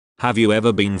Have you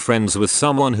ever been friends with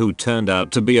someone who turned out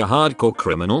to be a hardcore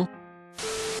criminal?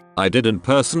 I didn't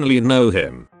personally know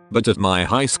him, but at my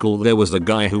high school there was a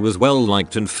guy who was well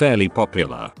liked and fairly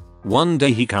popular. One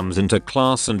day he comes into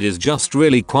class and is just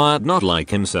really quiet, not like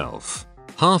himself.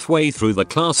 Halfway through the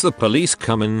class the police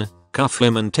come in, cuff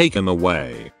him and take him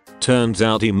away. Turns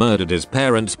out he murdered his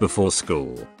parents before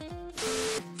school.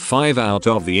 5 out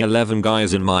of the 11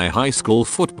 guys in my high school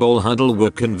football huddle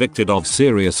were convicted of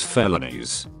serious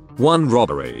felonies. 1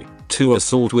 robbery, 2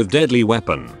 assault with deadly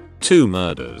weapon, 2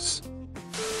 murders.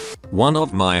 One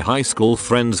of my high school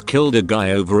friends killed a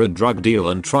guy over a drug deal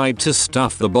and tried to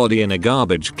stuff the body in a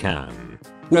garbage can.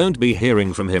 Won't be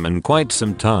hearing from him in quite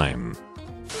some time.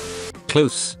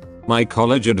 Close. My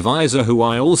college advisor, who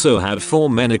I also had 4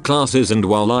 many classes, and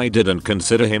while I didn't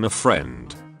consider him a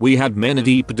friend, we had many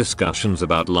deep discussions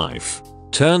about life.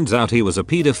 Turns out he was a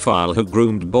pedophile who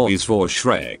groomed boys for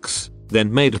Shreks,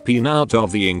 then made peen out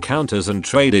of the encounters and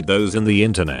traded those in the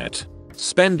internet,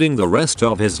 spending the rest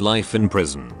of his life in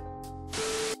prison.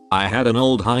 I had an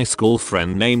old high school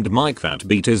friend named Mike that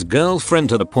beat his girlfriend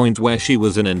to the point where she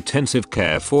was in intensive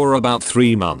care for about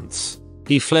 3 months.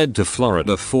 He fled to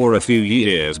Florida for a few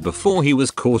years before he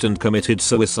was caught and committed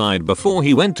suicide before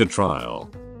he went to trial.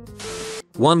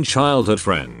 One childhood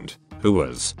friend, who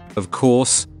was, of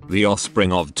course, the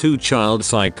offspring of 2 child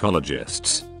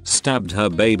psychologists, stabbed her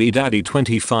baby daddy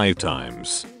 25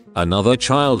 times. Another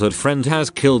childhood friend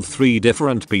has killed 3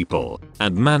 different people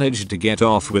and managed to get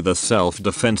off with a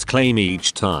self-defense claim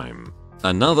each time.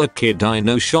 Another kid I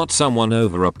know shot someone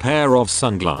over a pair of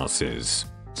sunglasses.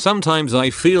 Sometimes I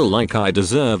feel like I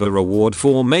deserve a reward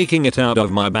for making it out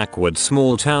of my backward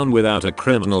small town without a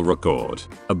criminal record,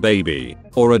 a baby,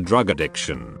 or a drug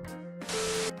addiction.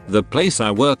 The place I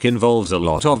work involves a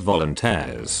lot of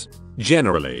volunteers.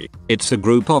 Generally, it's a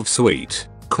group of sweet,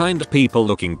 kind people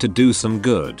looking to do some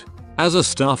good. As a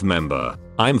staff member,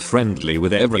 I'm friendly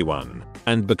with everyone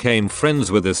and became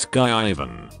friends with this guy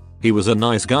Ivan. He was a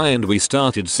nice guy and we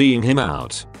started seeing him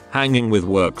out, hanging with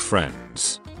work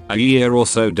friends. A year or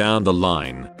so down the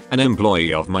line, an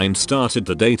employee of mine started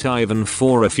to date Ivan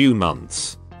for a few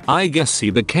months. I guess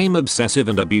he became obsessive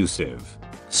and abusive,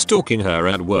 stalking her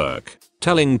at work,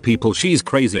 telling people she's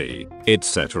crazy,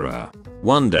 etc.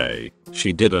 One day,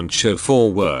 she didn't show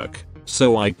for work,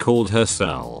 so I called her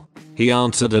cell. He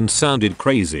answered and sounded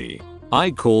crazy.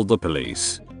 I called the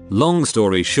police. Long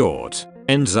story short,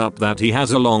 ends up that he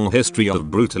has a long history of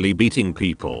brutally beating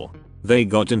people. They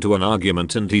got into an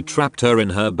argument and he trapped her in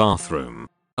her bathroom.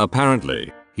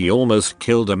 Apparently, he almost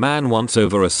killed a man once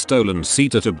over a stolen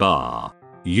seat at a bar.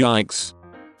 Yikes.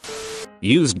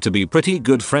 Used to be pretty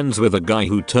good friends with a guy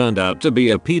who turned out to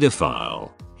be a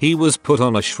pedophile. He was put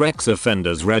on a Shrek's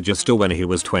offenders register when he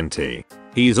was 20.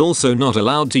 He's also not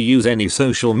allowed to use any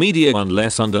social media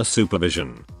unless under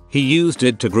supervision. He used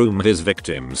it to groom his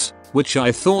victims, which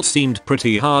I thought seemed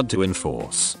pretty hard to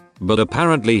enforce. But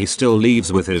apparently he still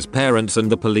lives with his parents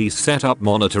and the police set up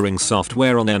monitoring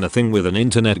software on anything with an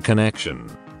internet connection.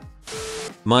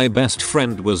 My best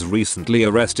friend was recently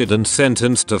arrested and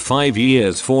sentenced to 5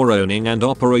 years for owning and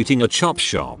operating a chop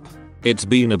shop. It's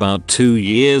been about 2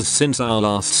 years since I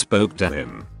last spoke to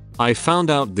him. I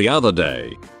found out the other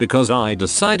day because I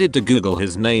decided to Google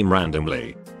his name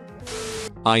randomly.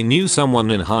 I knew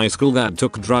someone in high school that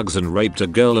took drugs and raped a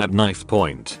girl at knife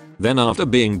point, then after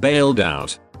being bailed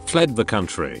out, fled the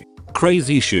country.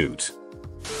 Crazy shoot.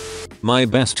 My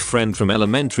best friend from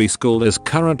elementary school is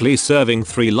currently serving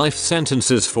 3 life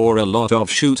sentences for a lot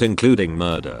of shoot, including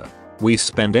murder. We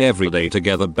spent every day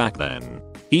together back then.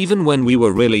 Even when we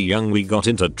were really young we got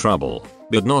into trouble,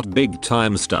 but not big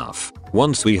time stuff.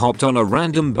 Once we hopped on a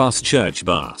random church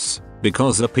bus,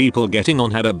 because the people getting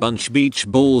on had a bunch beach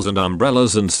balls and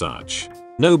umbrellas and such.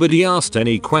 Nobody asked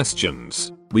any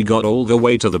questions. We got all the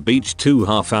way to the beach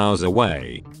 2.5 hours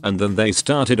away, and then they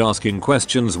started asking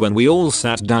questions when we all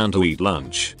sat down to eat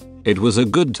lunch. It was a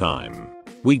good time.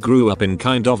 We grew up in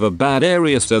kind of a bad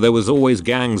area, so there was always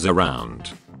gangs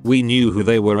around. We knew who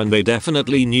they were and they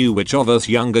definitely knew which of us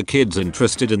younger kids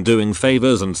interested in doing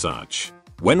favors and such.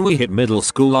 When we hit middle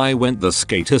school I went the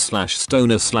skater slash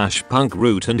stoner slash punk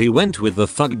route and he went with the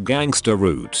thug gangster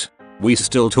route. We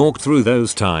still talk through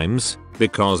those times,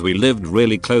 because we lived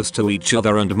really close to each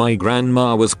other and my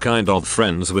grandma was kind of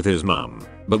friends with his mum,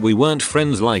 but we weren't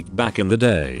friends like back in the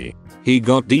day. He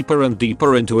got deeper and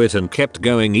deeper into it and kept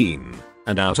going in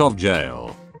and out of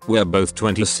jail. We're both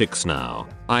 26 now.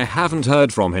 I haven't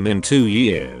heard from him in 2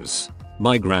 years.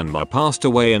 My grandma passed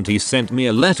away and he sent me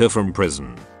a letter from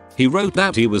prison. He wrote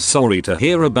that he was sorry to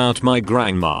hear about my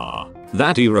grandma,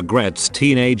 that he regrets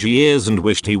teenage years and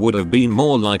wished he would have been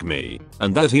more like me,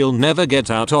 and that he'll never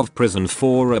get out of prison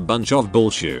for a bunch of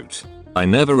bullshit. I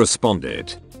never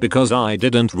responded, because I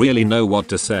didn't really know what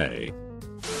to say.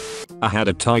 I had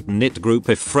a tight-knit group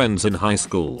of friends in high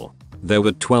school. There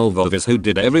were 12 of us who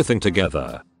did everything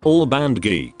together, all band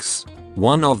geeks.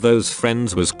 One of those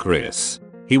friends was Chris.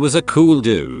 He was a cool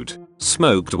dude,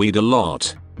 smoked weed a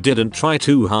lot, didn't try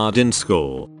too hard in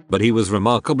school, but he was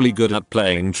remarkably good at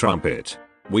playing trumpet.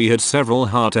 We had several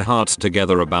heart-to-hearts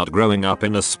together about growing up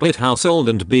in a split household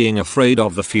and being afraid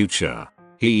of the future.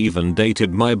 He even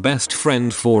dated my best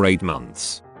friend for 8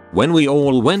 months. When we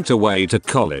all went away to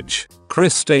college,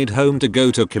 Chris stayed home to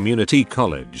go to community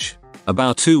college.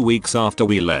 About 2 weeks after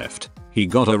we left, he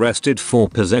got arrested for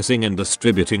possessing and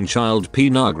distributing child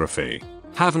pornography.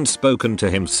 Haven't spoken to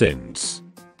him since.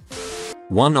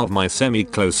 One of my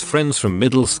semi-close friends from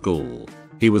middle school.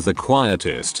 He was the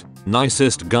quietest,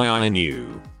 nicest guy I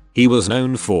knew. He was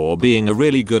known for being a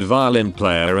really good violin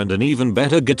player and an even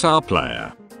better guitar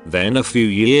player. Then a few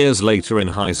years later in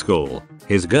high school,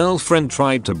 his girlfriend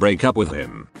tried to break up with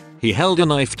him. He held a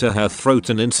knife to her throat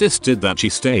and insisted that she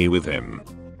stay with him.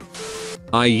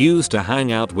 I used to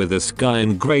hang out with this guy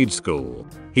in grade school.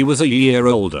 He was a year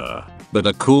older, but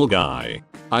a cool guy.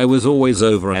 I was always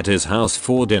over at his house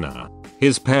for dinner.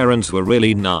 His parents were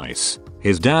really nice.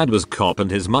 His dad was cop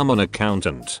and his mum an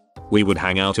accountant. We would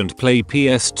hang out and play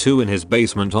PS2 in his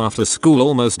basement after school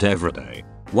almost every day.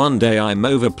 One day I'm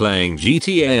over playing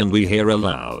GTA and we hear a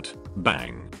loud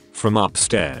bang from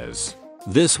upstairs.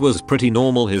 This was pretty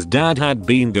normal. His dad had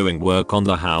been doing work on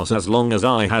the house as long as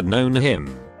I had known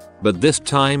him. But this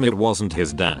time it wasn't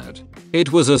his dad.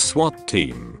 It was a SWAT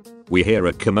team. We hear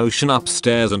a commotion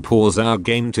upstairs and pause our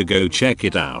game to go check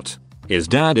it out. His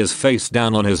dad is face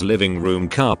down on his living room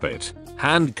carpet,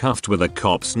 handcuffed with a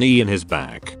cop's knee in his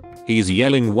back. He's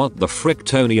yelling, "What the frick,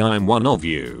 Tony, I'm one of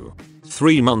you."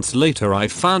 3 months later I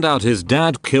found out his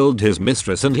dad killed his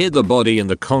mistress and hid the body in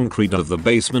the concrete of the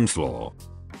basement floor.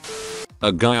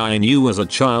 A guy I knew as a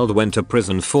child went to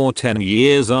prison for 10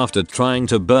 years after trying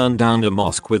to burn down a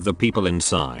mosque with the people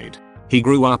inside. He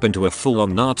grew up into a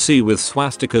full-on Nazi with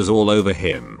swastikas all over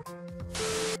him.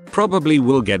 Probably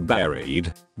will get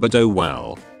buried, but oh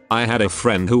well. I had a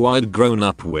friend who I'd grown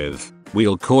up with,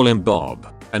 we'll call him Bob,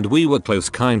 and we were close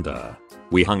kinda.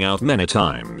 We hung out many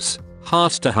times,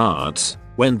 heart to heart,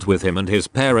 went with him and his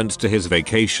parents to his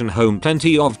vacation home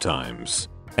plenty of times.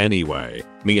 Anyway,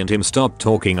 me and him stopped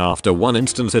talking after one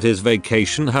instance at his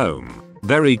vacation home.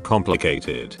 Very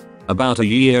complicated. About a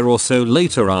year or so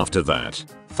later after that,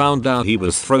 found out he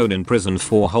was thrown in prison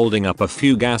for holding up a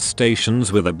few gas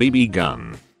stations with a BB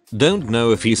gun. Don't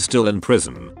know if he's still in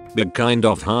prison, but kind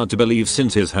of hard to believe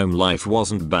since his home life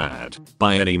wasn't bad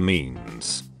by any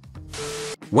means.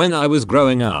 When I was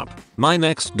growing up, my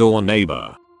next door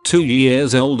neighbor, 2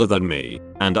 years older than me,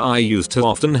 and I used to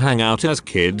often hang out as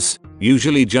kids,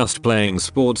 usually just playing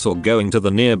sports or going to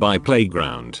the nearby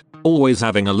playground, always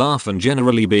having a laugh and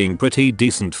generally being pretty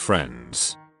decent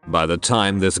friends. By the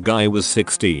time this guy was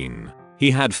 16,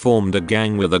 he had formed a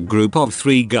gang with a group of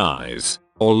 3 guys,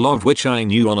 all of which I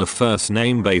knew on a first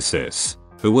name basis,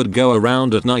 who would go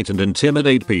around at night and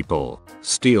intimidate people,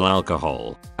 steal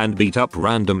alcohol, and beat up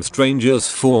random strangers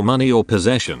for money or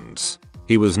possessions.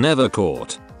 He was never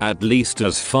caught, at least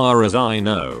as far as I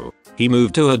know. He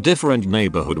moved to a different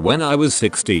neighborhood when I was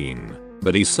 16,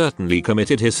 but he certainly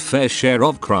committed his fair share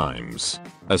of crimes: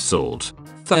 assault,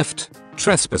 theft,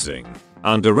 trespassing,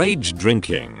 underage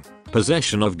drinking,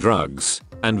 possession of drugs,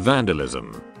 and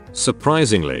vandalism.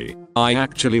 Surprisingly, I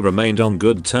actually remained on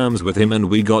good terms with him and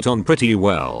we got on pretty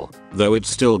well, though it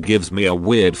still gives me a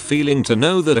weird feeling to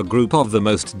know that a group of the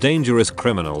most dangerous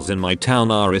criminals in my town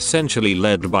are essentially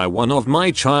led by one of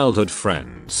my childhood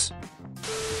friends.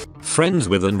 Friends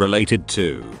with and related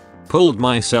to. Pulled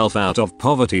myself out of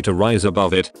poverty to rise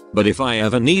above it, but if I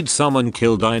ever need someone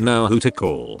killed I know who to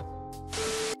call.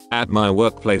 At my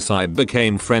workplace I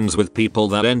became friends with people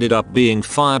that ended up being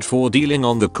fired for dealing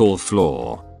on the call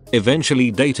floor.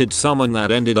 Eventually dated someone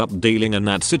that ended up dealing and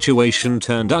that situation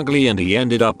turned ugly and he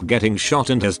ended up getting shot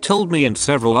and has told me and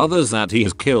several others that he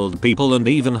has killed people and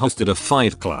even hosted a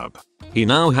fight club. He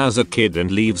now has a kid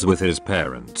and lives with his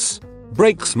parents.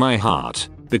 Breaks my heart,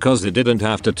 because it didn't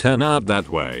have to turn out that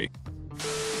way.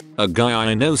 A guy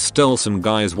I know stole some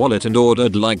guy's wallet and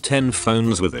ordered like 10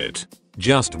 phones with it,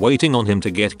 just waiting on him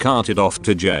to get carted off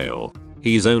to jail.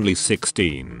 He's only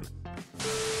 16.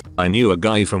 I knew a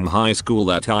guy from high school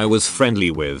that I was friendly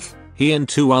with. He and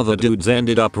 2 other dudes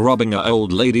ended up robbing an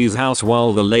old lady's house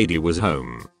while the lady was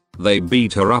home. They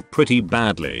beat her up pretty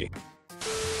badly.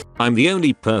 I'm the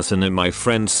only person in my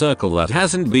friend circle that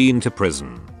hasn't been to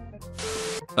prison.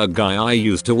 A guy I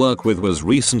used to work with was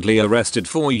recently arrested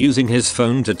for using his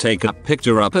phone to take a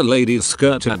picture up a lady's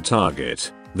skirt at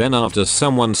Target. Then after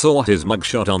someone saw his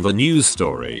mugshot on the news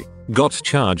story, got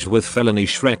charged with felony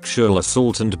sexual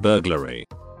assault and burglary.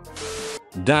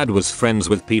 Dad was friends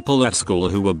with people at school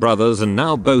who were brothers and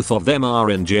now both of them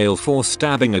are in jail for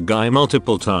stabbing a guy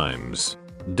multiple times.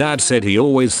 Dad said he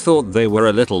always thought they were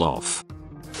a little off.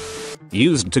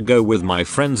 Used to go with my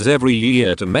friends every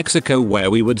year to Mexico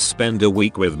where we would spend a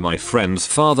week with my friend's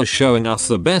father showing us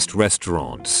the best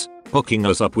restaurants, hooking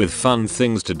us up with fun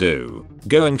things to do,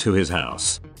 going to his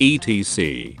house,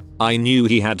 etc. I knew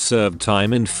he had served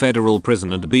time in federal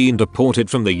prison and been deported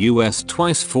from the US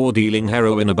twice for dealing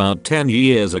heroin about 10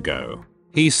 years ago.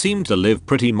 He seemed to live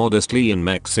pretty modestly in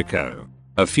Mexico.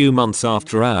 A few months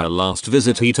after our last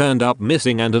visit he turned up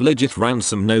missing and a legit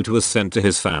ransom note was sent to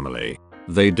his family.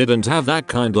 They didn't have that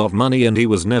kind of money and he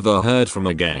was never heard from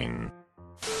again.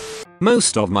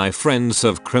 Most of my friends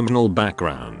have criminal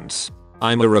backgrounds.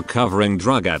 I'm a recovering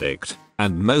drug addict,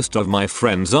 and most of my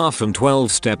friends are from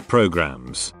 12-step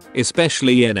programs,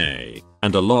 especially NA,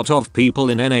 and a lot of people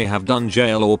in NA have done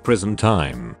jail or prison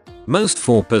time. Most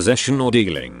for possession or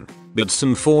dealing, but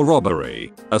some for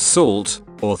robbery, assault,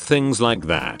 or things like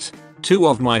that. 2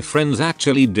 of my friends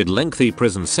actually did lengthy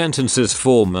prison sentences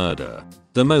for murder.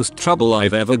 The most trouble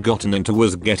I've ever gotten into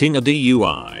was getting a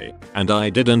DUI, and I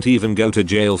didn't even go to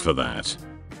jail for that.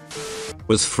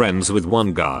 Was friends with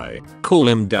one guy, call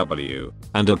him W,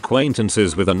 and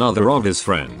acquaintances with another of his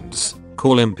friends,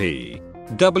 call him P.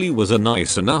 W was a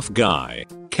nice enough guy,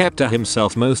 kept to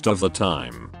himself most of the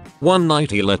time. One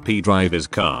night he let P drive his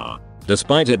car,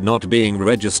 despite it not being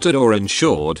registered or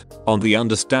insured, on the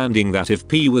understanding that if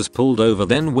P was pulled over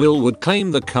then Will would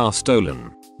claim the car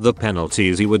stolen. The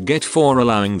penalties he would get for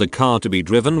allowing the car to be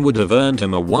driven would have earned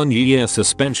him a 1-year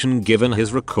suspension given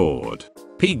his record.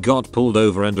 P got pulled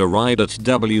over and arrived at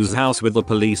W's house with the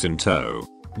police in tow.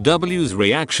 W's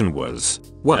reaction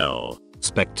was, well,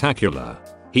 spectacular.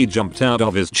 He jumped out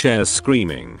of his chair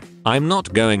screaming, "I'm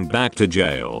not going back to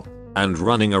jail," and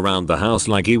running around the house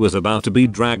like he was about to be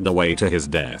dragged away to his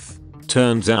death.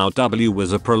 Turns out W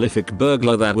was a prolific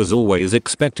burglar that was always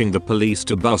expecting the police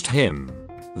to bust him.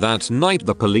 That night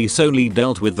the police only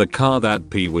dealt with the car that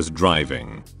P was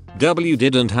driving. W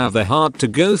didn't have the heart to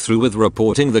go through with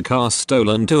reporting the car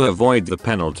stolen to avoid the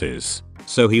penalties,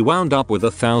 so he wound up with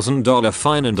a $1,000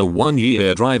 fine and a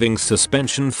 1-year driving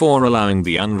suspension for allowing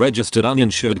the unregistered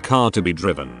uninsured car to be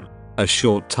driven. A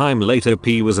short time later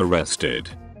P was arrested.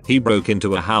 He broke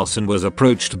into a house and was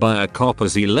approached by a cop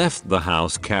as he left the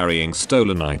house carrying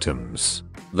stolen items.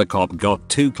 The cop got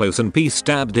too close and P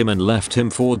stabbed him and left him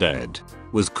for dead.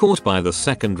 Was caught by the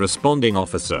second responding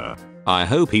officer. I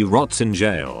hope he rots in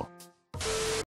jail.